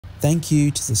Thank you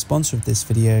to the sponsor of this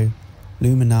video,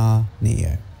 Luminar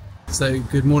Neo. So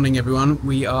good morning everyone,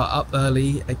 we are up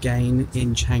early again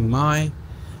in Chiang Mai,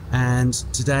 and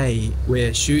today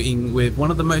we're shooting with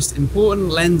one of the most important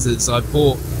lenses I've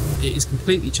bought. It has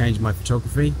completely changed my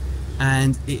photography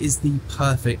and it is the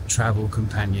perfect travel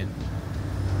companion.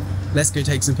 Let's go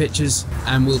take some pictures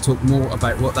and we'll talk more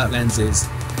about what that lens is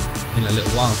in a little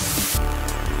while.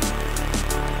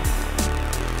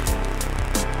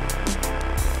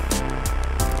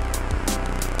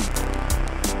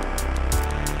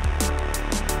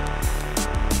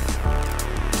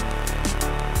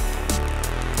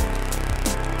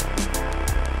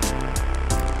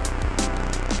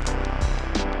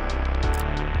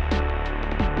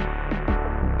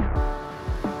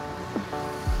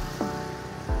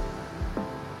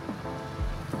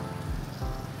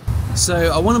 So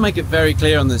I want to make it very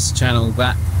clear on this channel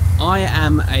that I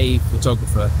am a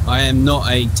photographer. I am not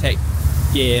a tech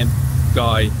gear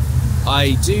guy.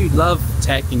 I do love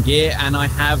tech and gear, and I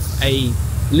have a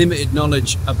limited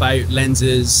knowledge about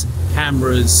lenses,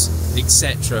 cameras,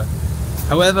 etc.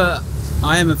 However,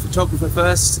 I am a photographer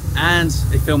first and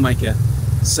a filmmaker.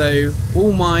 So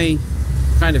all my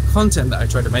kind of content that I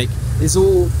try to make is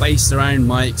all based around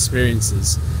my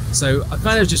experiences. So I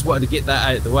kind of just wanted to get that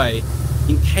out of the way,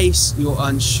 in case you're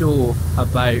unsure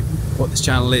about what this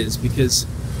channel is, because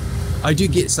I do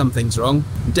get some things wrong.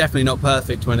 I'm definitely not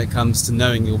perfect when it comes to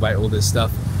knowing all about all this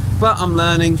stuff, but I'm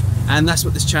learning, and that's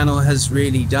what this channel has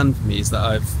really done for me, is that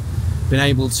I've been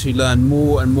able to learn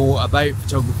more and more about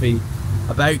photography,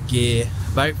 about gear,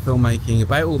 about filmmaking,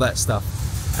 about all that stuff,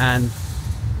 and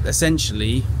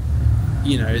essentially,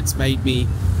 you know, it's made me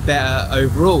better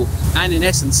overall, and in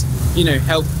essence, you know,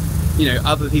 help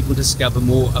other people discover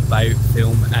more about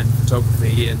film and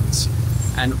photography and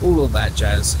all of that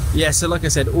jazz. Yeah, so like I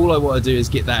said, all I want to do is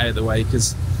get that out of the way,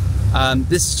 because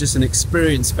this is just an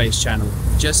experience-based channel,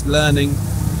 just learning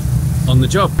on the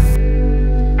job.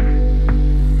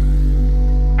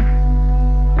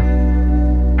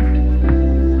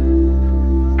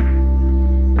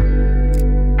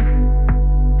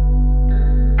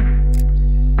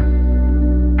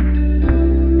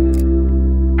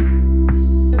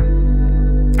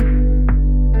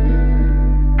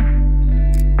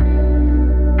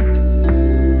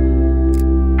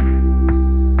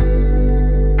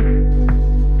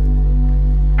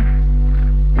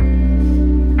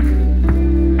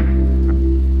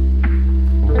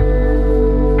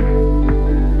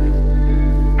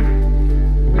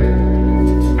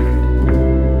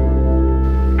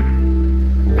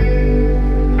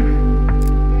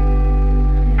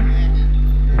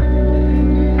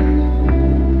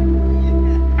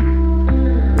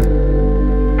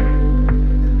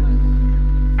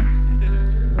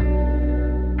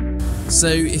 So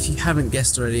if you haven't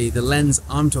guessed already, the lens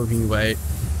I'm talking about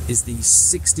is the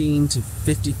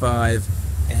 16-55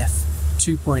 f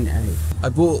 2.8. I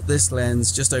bought this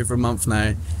lens just over a month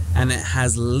now, and it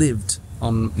has lived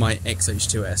on my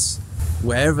X-H2S.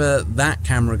 Wherever that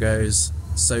camera goes,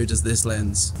 so does this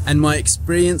lens. And my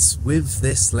experience with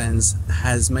this lens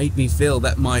has made me feel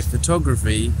that my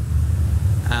photography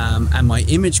and my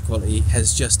image quality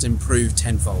has just improved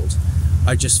tenfold.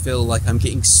 I just feel like I'm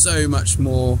getting so much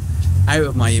more out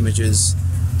of my images.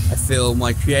 I feel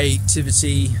my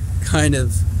creativity kind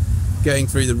of going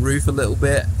through the roof a little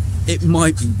bit. It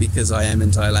might be because I am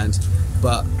in Thailand,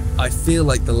 but I feel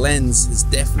like the lens has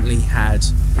definitely had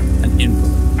an input.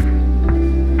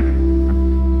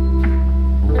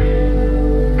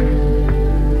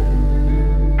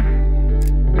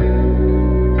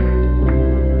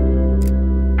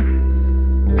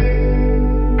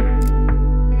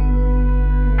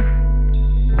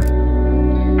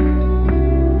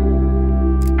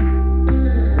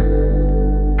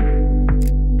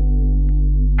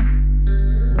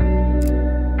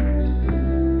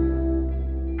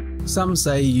 Some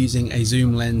say using a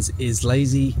zoom lens is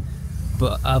lazy,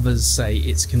 but others say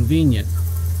it's convenient.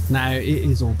 Now, it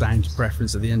is all down to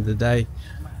preference at the end of the day,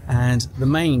 and the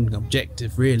main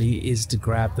objective really is to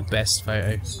grab the best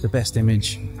photo, the best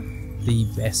image, the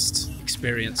best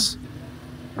experience.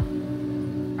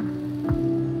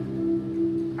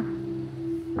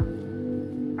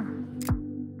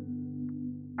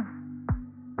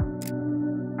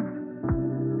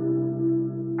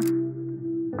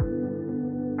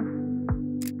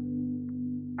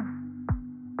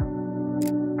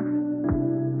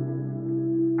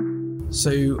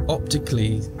 So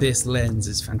optically, this lens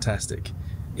is fantastic.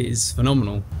 It is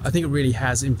phenomenal. I think it really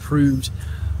has improved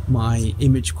my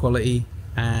image quality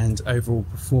and overall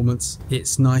performance.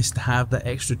 It's nice to have that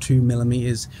extra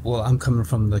 2mm. Well, I'm coming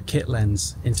from the kit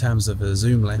lens in terms of a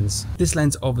zoom lens. This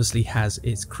lens obviously has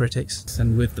its critics,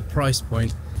 and with the price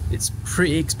point, it's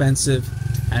pretty expensive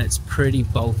and it's pretty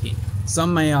bulky.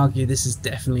 Some may argue this is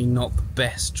definitely not the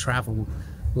best travel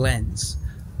lens,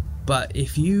 but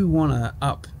if you want to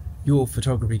up your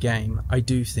photography game, I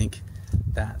do think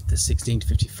that the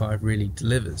 16-55 really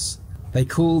delivers. They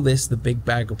call this the big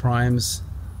bag of primes,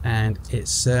 and it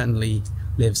certainly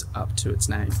lives up to its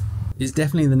name. It's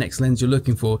definitely the next lens you're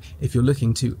looking for if you're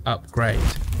looking to upgrade.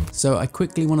 So I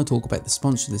quickly want to talk about the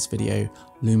sponsor of this video,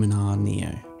 Luminar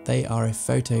Neo. They are a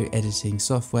photo editing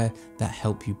software that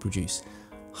help you produce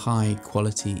high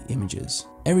quality images.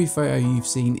 Every photo you've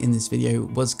seen in this video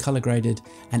was color graded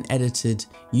and edited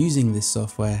using this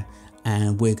software,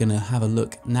 and we're going to have a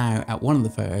look now at one of the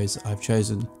photos I've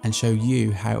chosen and show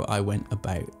you how I went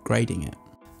about grading it.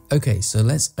 Okay, so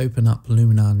let's open up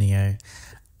Luminar Neo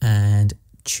and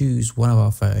choose one of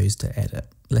our photos to edit.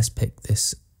 Let's pick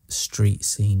this street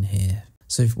scene here.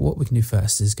 So what we can do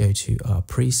first is go to our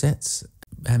presets,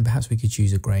 and perhaps we could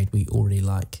choose a grade we already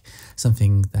like,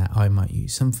 something that I might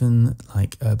use, something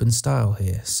like urban style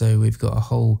here. So we've got a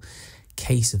whole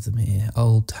case of them here: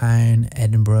 Old Town,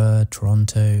 Edinburgh,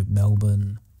 Toronto,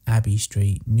 Melbourne, Abbey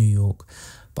Street, New York.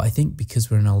 But I think because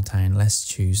we're in Old Town, let's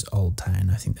choose Old Town.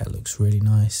 I think that looks really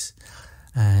nice,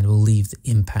 and we'll leave the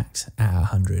impact at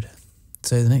 100.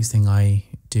 So the next thing I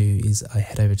do is I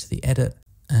head over to the edit,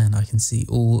 and I can see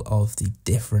all of the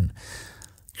different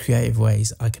creative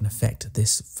ways I can affect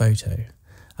this photo.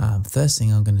 First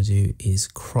thing I'm going to do is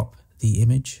crop the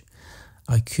image.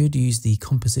 I could use the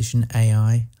composition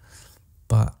AI,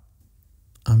 but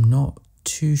I'm not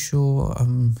too sure.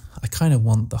 I kind of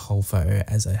want the whole photo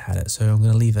as I had it, so I'm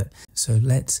going to leave it. So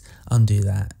let's undo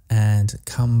that and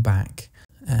come back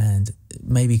and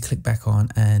maybe click back on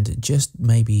and just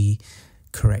maybe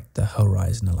correct the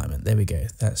horizon alignment. There we go.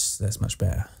 That's much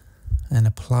better. And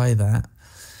apply that.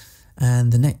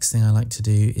 And the next thing I like to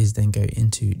do is then go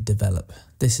into develop.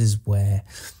 This is where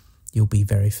you'll be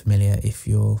very familiar if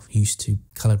you're used to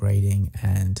color grading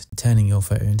and turning your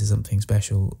photo into something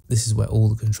special. This is where all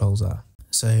the controls are.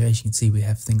 So as you can see, we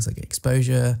have things like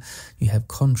exposure, you have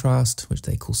contrast, which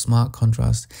they call smart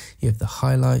contrast, you have the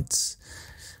highlights,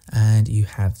 and you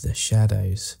have the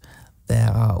shadows. There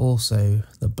are also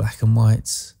the black and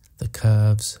whites, the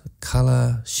curves,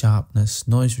 color, sharpness,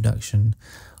 noise reduction,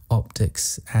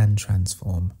 optics, and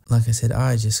transform. Like I said,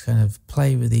 I just kind of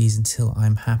play with these until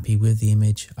I'm happy with the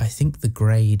image. I think the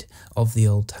grade of the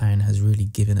Old Town has really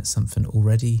given it something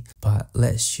already, but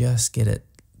let's just get it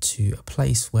to a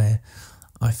place where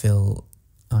I feel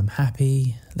I'm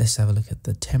happy. Let's have a look at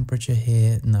the temperature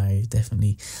here. No,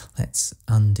 definitely let's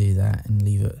undo that and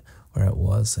leave it where it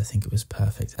was. I think it was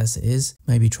perfect as it is.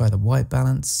 Maybe try the white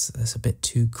balance. That's a bit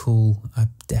too cool. I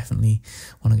definitely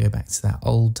want to go back to that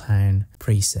Old Town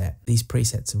preset. These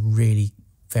presets are really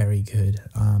very good.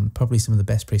 Probably some of the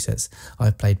best presets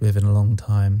I've played with in a long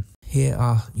time. Here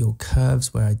are your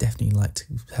curves, where I definitely like to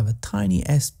have a tiny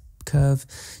S curve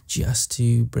just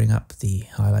to bring up the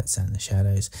highlights and the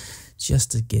shadows, just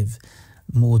to give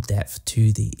more depth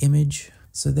to the image.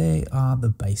 So there are the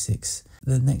basics.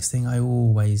 The next thing I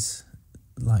always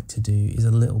like to do is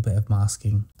a little bit of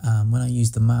masking. When I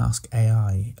use the mask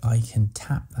AI, I can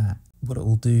tap that. What it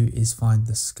will do is find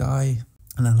the sky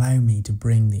and allow me to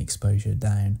bring the exposure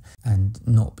down and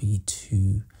not be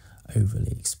too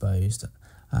overly exposed.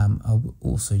 I'll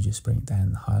also just bring it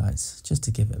down the highlights just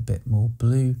to give it a bit more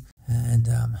blue, and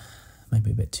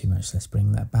maybe a bit too much. Let's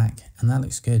bring that back, and that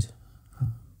looks good.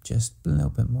 Just a little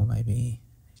bit more maybe.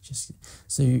 Just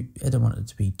so I don't want it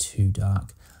to be too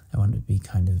dark. I want it to be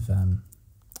kind of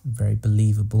very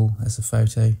believable as a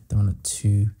photo. Don't want it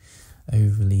too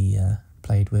overly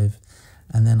played with.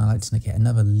 And then I like to get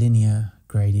another linear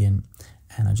gradient,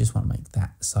 and I just want to make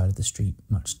that side of the street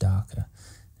much darker.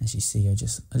 As you see, I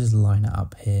just line it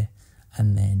up here,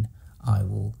 and then I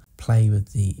will play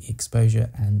with the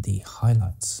exposure and the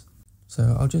highlights.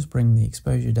 So I'll just bring the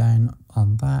exposure down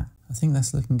on that. I think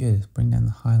that's looking good. Bring down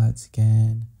the highlights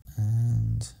again,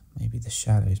 and maybe the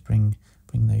shadows. Bring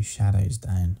those shadows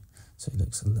down so it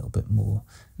looks a little bit more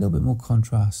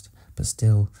contrast, but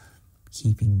still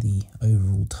keeping the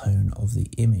overall tone of the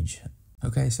image.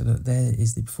 Okay, so there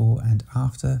is the before and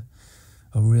after.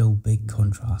 A real big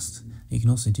contrast. You can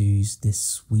also use this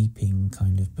sweeping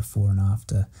kind of before and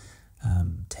after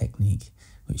technique,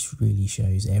 which really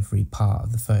shows every part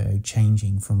of the photo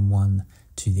changing from one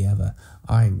to the other.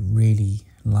 I really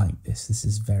like this. This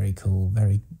is very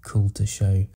cool to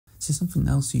show. So something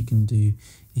else you can do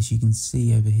is you can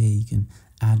see over here, you can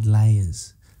add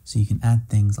layers. So you can add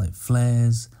things like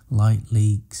flares, light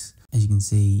leaks. As you can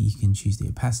see, you can choose the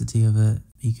opacity of it,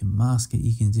 you can mask it,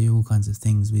 you can do all kinds of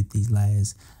things with these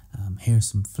layers. Here are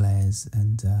some flares,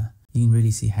 and you can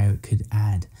really see how it could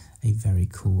add a very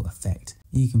cool effect.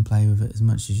 You can play with it as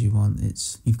much as you want.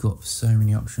 You've got so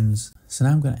many options. So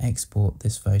now I'm going to export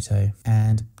this photo,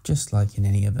 and just like in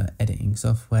any other editing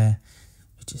software,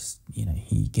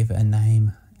 you give it a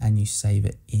name and you save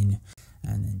it in,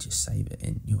 and then just save it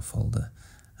in your folder.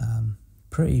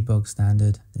 Pretty bog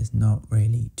standard. There's not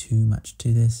really too much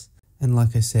to this. And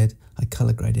like I said, I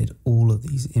color graded all of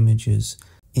these images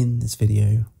in this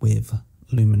video with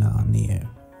Luminar Neo.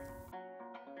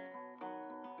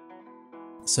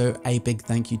 So a big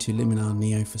thank you to Luminar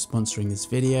Neo for sponsoring this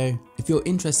video. If you're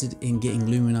interested in getting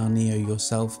Luminar Neo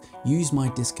yourself, use my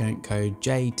discount code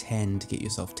J10 to get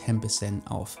yourself 10%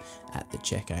 off at the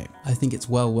checkout. I think it's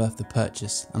well worth the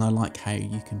purchase, and I like how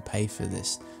you can pay for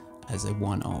this as a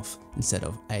one-off instead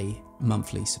of a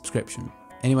monthly subscription.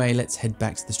 Anyway, let's head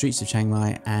back to the streets of Chiang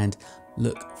Mai and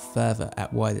look further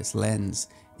at why this lens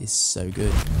is so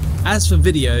good. As for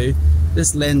video,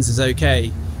 this lens is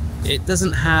okay. It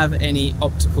doesn't have any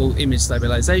optical image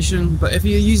stabilization, but if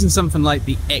you're using something like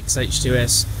the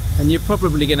X-H2S, then you're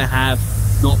probably going to have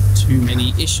not too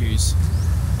many issues.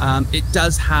 It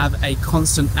does have a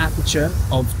constant aperture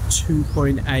of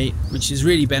 2.8, which is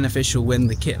really beneficial when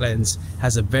the kit lens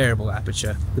has a variable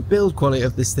aperture. The build quality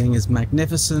of this thing is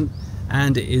magnificent,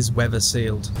 and it is weather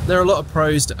sealed. There are a lot of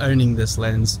pros to owning this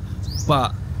lens,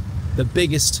 but the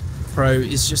biggest pro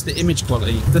is just the image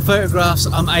quality. The photographs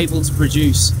I'm able to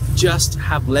produce just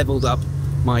have leveled up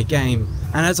my game.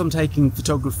 And as I'm taking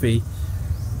photography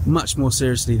much more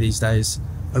seriously these days,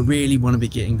 I really want to be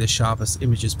getting the sharpest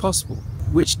images possible,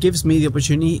 which gives me the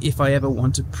opportunity if I ever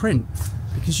want to print,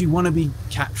 because you want to be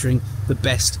capturing the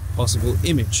best possible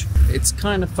image. It's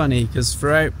kind of funny because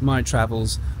throughout my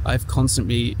travels, I've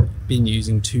constantly been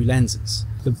using two lenses.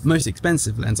 The most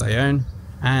expensive lens I own,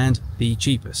 and the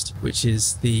cheapest, which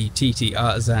is the TT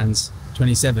Artisan's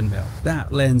 27mm.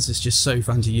 That lens is just so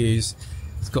fun to use.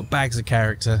 It's got bags of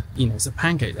character. It's a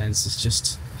pancake lens. It's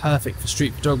just perfect for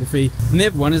street photography. And the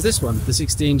other one is this one, the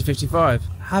 16-55.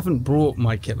 I haven't brought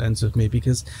my kit lens with me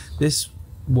because this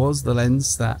was the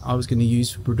lens that I was going to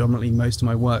use for predominantly most of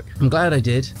my work. I'm glad I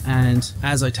did, and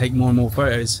as I take more and more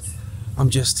photos, I'm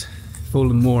just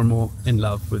falling more and more in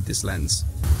love with this lens.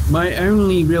 My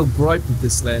only real gripe with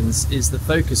this lens is the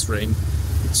focus ring.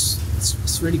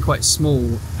 It's really quite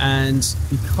small, and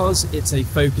because it's a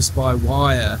focus by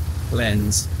wire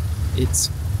lens, it's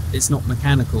not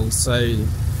mechanical. So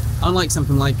unlike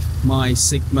something like my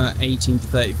Sigma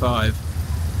 18-35,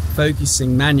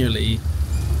 focusing manually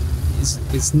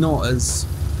is not as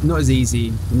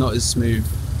easy, not as smooth,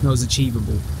 not as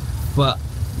achievable. But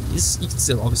you can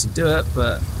still obviously do it,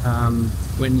 but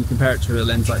when you compare it to a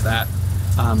lens like that,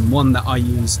 one that I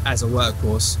use as a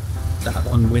workhorse, that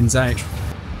one wins out.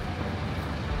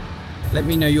 Let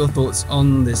me know your thoughts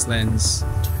on this lens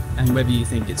and whether you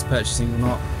think it's purchasing or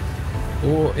not,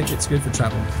 or if it's good for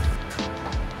travel.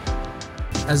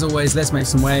 As always, let's make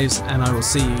some waves, and I will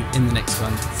see you in the next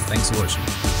one. Thanks for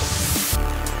watching.